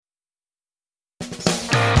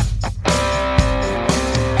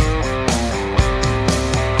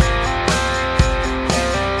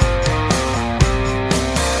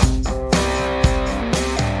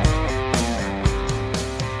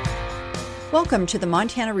Welcome to the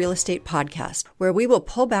Montana Real Estate Podcast, where we will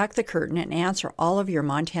pull back the curtain and answer all of your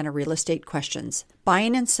Montana real estate questions.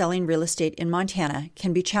 Buying and selling real estate in Montana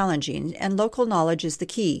can be challenging, and local knowledge is the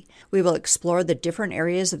key. We will explore the different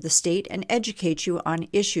areas of the state and educate you on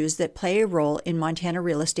issues that play a role in Montana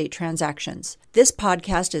real estate transactions. This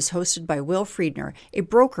podcast is hosted by Will Friedner, a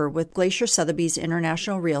broker with Glacier Sotheby's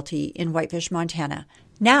International Realty in Whitefish, Montana.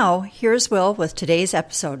 Now, here's Will with today's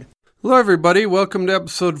episode. Hello, everybody. Welcome to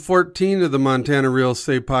episode 14 of the Montana Real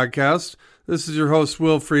Estate Podcast. This is your host,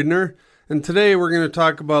 Will Friedner, and today we're going to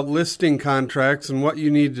talk about listing contracts and what you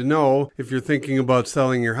need to know if you're thinking about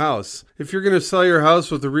selling your house. If you're going to sell your house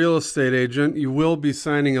with a real estate agent, you will be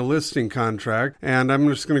signing a listing contract, and I'm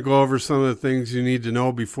just going to go over some of the things you need to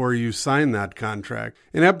know before you sign that contract.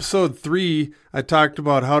 In episode 3, I talked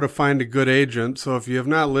about how to find a good agent, so if you have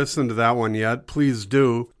not listened to that one yet, please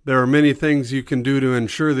do. There are many things you can do to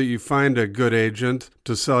ensure that you find a good agent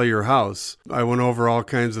to sell your house. I went over all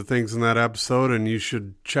kinds of things in that episode, and you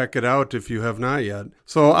should check it out if you have not yet.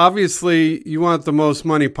 So obviously, you want the most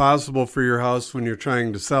money possible for your house when you're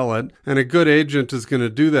trying to sell it, and a good agent is going to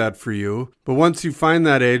do that for you. But once you find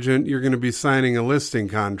that agent, you're going to be signing a listing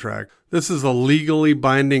contract. This is a legally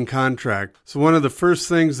binding contract. So one of the first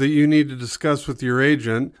things that you need to discuss with your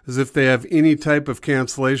agent is if they have any type of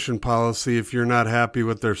cancellation policy if you're not happy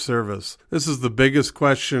with their service. This is the biggest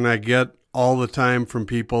question I get all the time from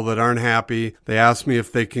people that aren't happy. They ask me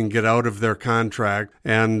if they can get out of their contract,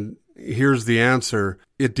 and here's the answer.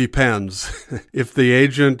 It depends. If the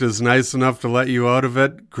agent is nice enough to let you out of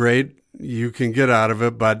it, great. You can get out of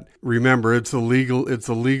it, but remember, it's a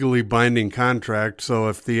legally binding contract, so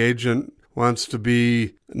if the agent wants to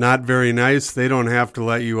be not very nice, they don't have to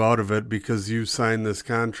let you out of it because you signed this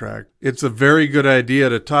contract. It's a very good idea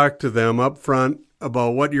to talk to them up front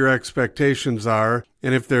about what your expectations are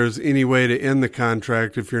and if there's any way to end the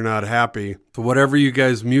contract if you're not happy. So whatever you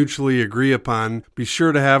guys mutually agree upon, be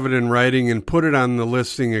sure to have it in writing and put it on the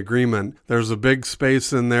listing agreement. There's a big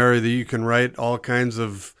space in there that you can write all kinds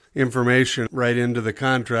of information right into the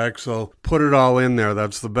contract, so put it all in there.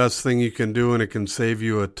 That's the best thing you can do, and it can save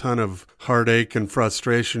you a ton of heartache and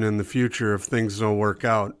frustration in the future if things don't work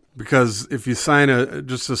out. Because if you sign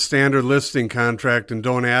just a standard listing contract and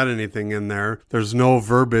don't add anything in there, there's no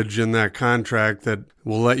verbiage in that contract that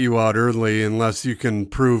will let you out early unless you can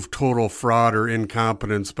prove total fraud or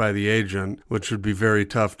incompetence by the agent, which would be very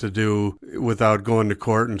tough to do without going to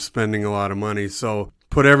court and spending a lot of money. So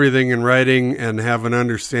put everything in writing and have an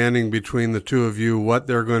understanding between the two of you what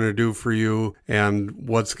they're going to do for you and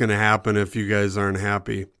what's going to happen if you guys aren't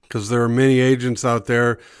happy. Because there are many agents out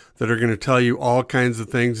there that are going to tell you all kinds of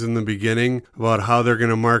things in the beginning about how they're going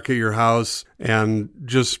to market your house, and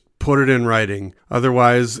just put it in writing.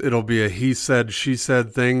 Otherwise, it'll be a he said, she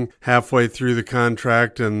said thing halfway through the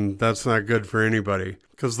contract, and that's not good for anybody.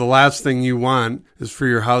 Because the last thing you want is for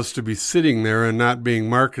your house to be sitting there and not being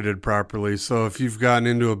marketed properly. So if you've gotten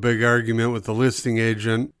into a big argument with the listing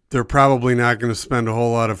agent, they're probably not going to spend a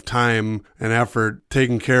whole lot of time and effort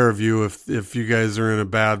taking care of you if you guys are in a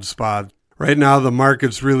bad spot. Right now, the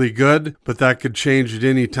market's really good, but that could change at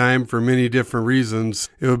any time for many different reasons.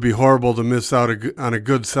 It would be horrible to miss out on a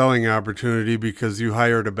good selling opportunity because you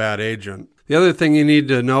hired a bad agent. The other thing you need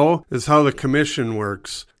to know is how the commission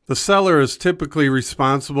works. The seller is typically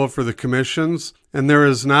responsible for the commissions, and there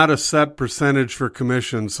is not a set percentage for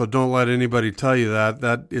commissions, so don't let anybody tell you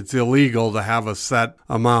that it's illegal to have a set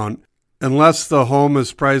amount. Unless the home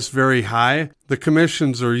is priced very high, the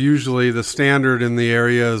commissions are usually the standard in the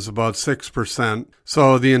area is about 6%.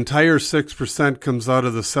 So the entire 6% comes out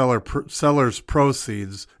of the seller's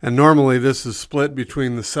proceeds. And normally this is split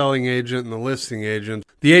between the selling agent and the listing agent.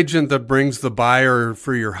 The agent that brings the buyer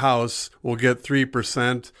for your house will get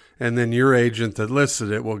 3%, and then your agent that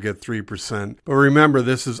listed it will get 3%. But remember,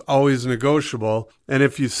 this is always negotiable. And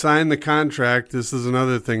if you sign the contract, this is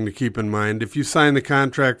another thing to keep in mind. If you sign the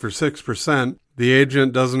contract for 6%, the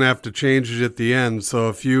agent doesn't have to change it at the end. So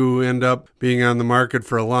if you end up being on the market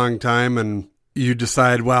for a long time and you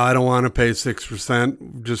decide, well, I don't want to pay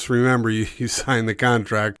 6%, just remember you signed the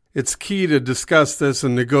contract. It's key to discuss this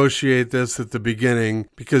and negotiate this at the beginning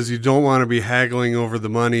because you don't want to be haggling over the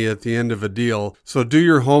money at the end of a deal. So do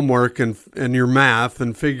your homework and your math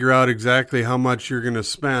and figure out exactly how much you're going to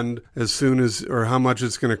spend or how much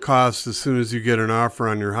it's going to cost as soon as you get an offer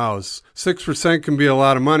on your house. 6% can be a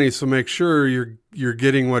lot of money, so make sure you're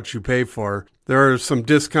getting what you pay for. There are some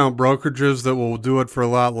discount brokerages that will do it for a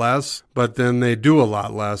lot less, but then they do a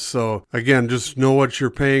lot less. So again, just know what you're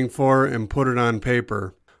paying for and put it on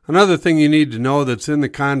paper. Another thing you need to know that's in the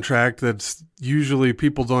contract that's usually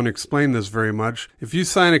people don't explain this very much. If you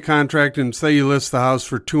sign a contract and say you list the house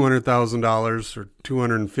for $200,000 or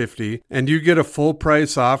 $250,000 and you get a full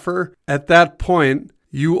price offer, at that point,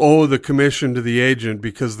 you owe the commission to the agent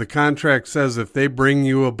because the contract says if they bring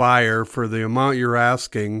you a buyer for the amount you're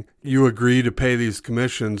asking, you agree to pay these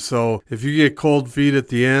commissions. So if you get cold feet at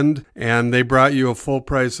the end and they brought you a full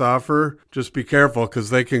price offer, just be careful because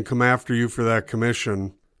they can come after you for that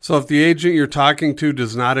commission. So if the agent you're talking to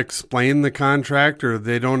does not explain the contract or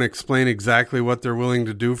they don't explain exactly what they're willing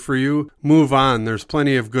to do for you, move on. There's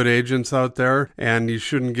plenty of good agents out there and you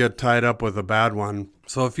shouldn't get tied up with a bad one.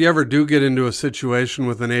 So if you ever do get into a situation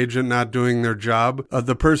with an agent not doing their job,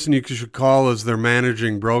 the person you should call is their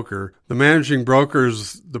managing broker. The managing broker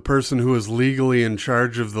is the person who is legally in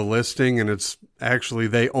charge of the listing, and it's actually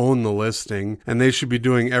they own the listing, and they should be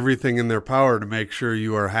doing everything in their power to make sure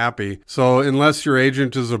you are happy. So unless your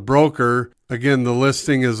agent is a broker, again, the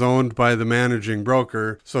listing is owned by the managing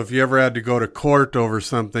broker. So if you ever had to go to court over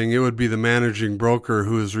something, it would be the managing broker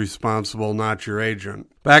who is responsible, not your agent.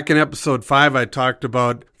 Back in episode 5, I talked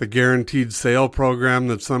about the guaranteed sale program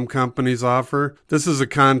that some companies offer. This is a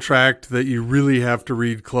contract that you really have to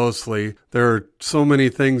read closely. There are so many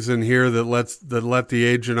things in here that let the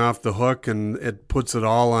agent off the hook, and it puts it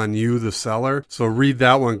all on you, the seller. So read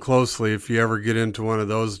that one closely if you ever get into one of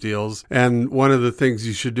those deals. And one of the things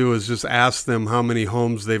you should do is just ask them how many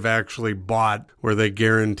homes they've actually bought where they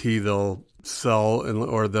guarantee they'll sell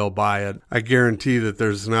or they'll buy it. I guarantee that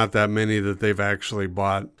there's not that many that they've actually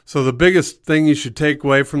bought. So the biggest thing you should take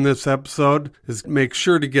away from this episode is make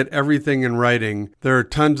sure to get everything in writing. There are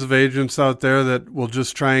tons of agents out there that will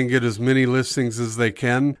just try and get as many listings as they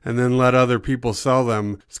can and then let other people sell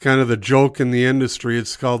them. It's kind of the joke in the industry.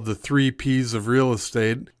 It's called the 3 Ps of real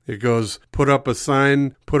estate. It goes, put up a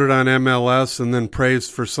sign, put it on MLS, and then praise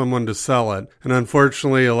for someone to sell it. And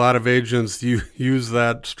unfortunately, a lot of agents use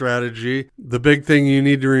that strategy. The big thing you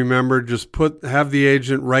need to remember, just have the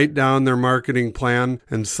agent write down their marketing plan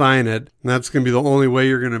and sign it. And that's going to be the only way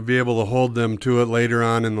you're going to be able to hold them to it later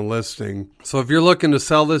on in the listing. So if you're looking to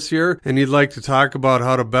sell this year and you'd like to talk about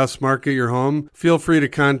how to best market your home, feel free to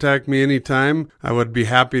contact me anytime. I would be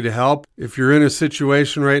happy to help. If you're in a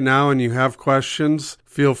situation right now and you have questions,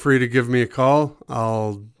 feel free to give me a call.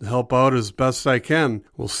 I'll help out as best I can.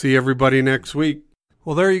 We'll see everybody next week.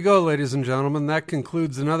 Well, there you go, ladies and gentlemen. That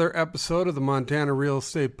concludes another episode of the Montana Real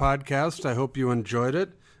Estate Podcast. I hope you enjoyed it,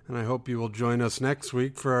 and I hope you will join us next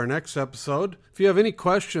week for our next episode. If you have any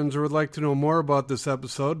questions or would like to know more about this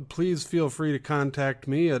episode, please feel free to contact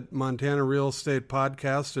me at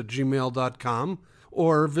montanarealestatepodcast@gmail.com.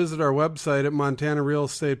 or visit our website at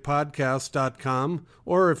montanarealestatepodcast.com.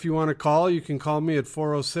 Or if you want to call, you can call me at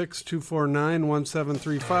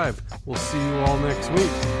 406-249-1735. We'll see you all next week.